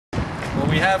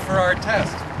we have for our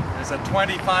test is a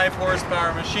 25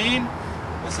 horsepower machine.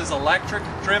 This is electric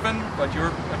driven, but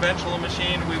your eventual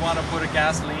machine we want to put a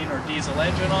gasoline or diesel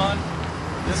engine on.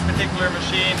 This particular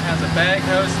machine has a bag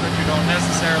house that you don't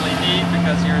necessarily need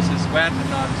because yours is wet and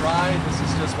not dry. This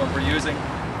is just what we're using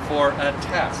for a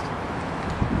test.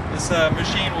 This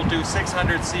machine will do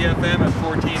 600 CFM at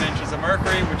 14 inches of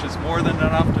mercury, which is more than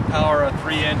enough to power a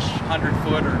 3-inch,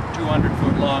 100-foot or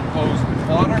 200-foot long hose with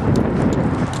water.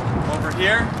 Over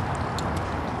here,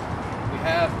 we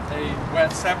have a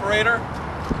wet separator.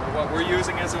 What we're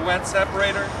using is a wet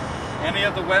separator. Any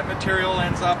of the wet material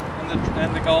ends up,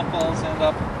 and the golf balls end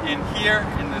up in here,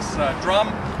 in this drum.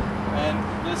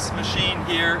 And this machine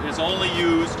here is only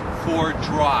used for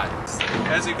dry.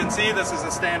 As you can see, this is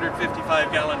a standard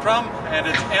 55-gallon drum, and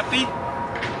it's empty.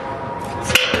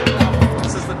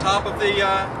 This is the top of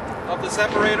the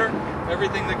separator.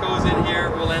 Everything that goes in here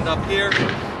will end up here.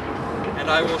 And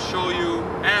I will show you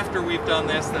after we've done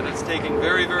this that it's taking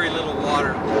very, very little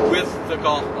water with the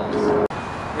golf balls.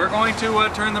 We're going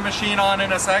to turn the machine on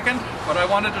in a second. What I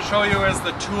wanted to show you is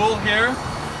the tool here.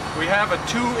 We have a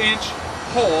 2-inch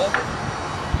hole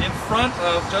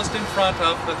just in front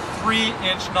of the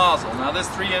 3-inch nozzle. Now this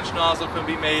 3-inch nozzle can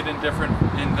be made in different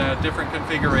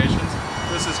configurations.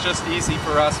 This is just easy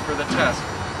for us for the test.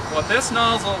 What this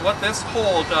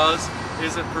hole does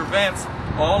is it prevents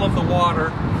all of the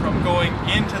water from going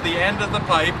into the end of the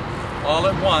pipe all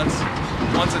at once.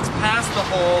 Once it's past the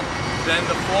hole, then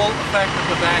the full effect of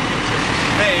the vacuum to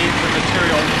convey the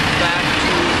material back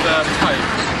to the pipe.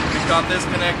 We've got this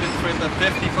connected with a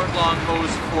 50-foot long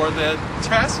hose for the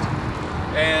test,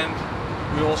 and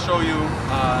we will show you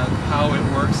how it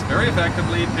works very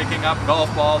effectively, picking up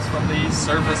golf balls from the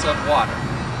surface of water.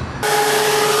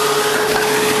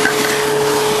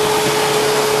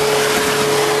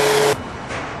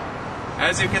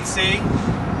 As you can see,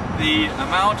 the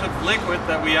amount of liquid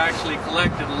that we actually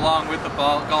collected along with the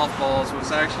golf balls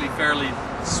was actually fairly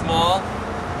small,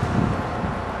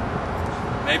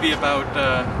 maybe about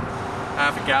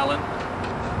half a gallon.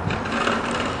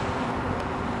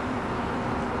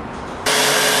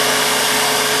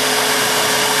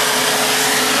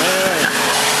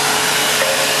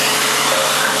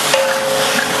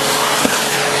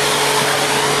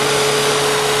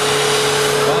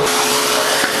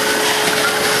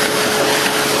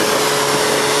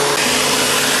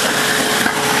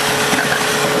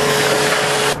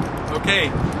 Okay,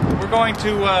 we're going to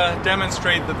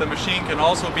demonstrate that the machine can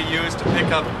also be used to pick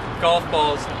up golf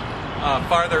balls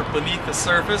farther beneath the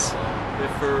surface,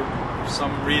 if for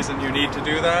some reason you need to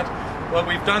do that. What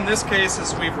we've done in this case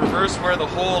is we've reversed where the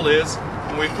hole is,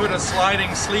 and we've put a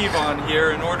sliding sleeve on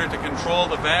here in order to control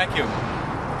the vacuum.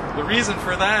 The reason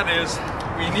for that is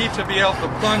we need to be able to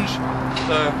plunge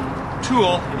the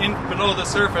tool in below the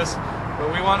surface,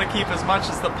 but we want to keep as much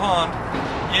as the pond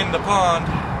in the pond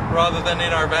rather than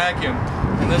in our vacuum,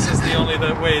 and this is the only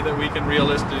way that we can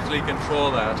realistically control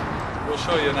that. We'll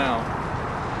show you now.